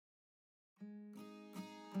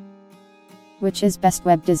Which is best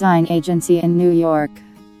web design agency in New York?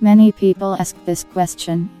 Many people ask this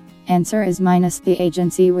question. Answer is minus the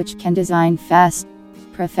agency which can design fast,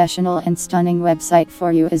 professional and stunning website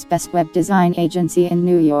for you is best web design agency in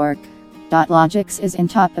New York. Logix is in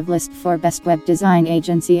top of list for best web design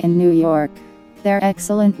agency in New York. Their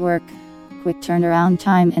excellent work, quick turnaround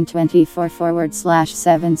time and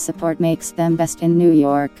 24/7 support makes them best in New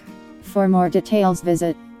York. For more details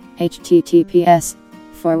visit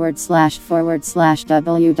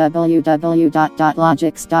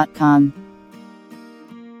https://www.logix.com.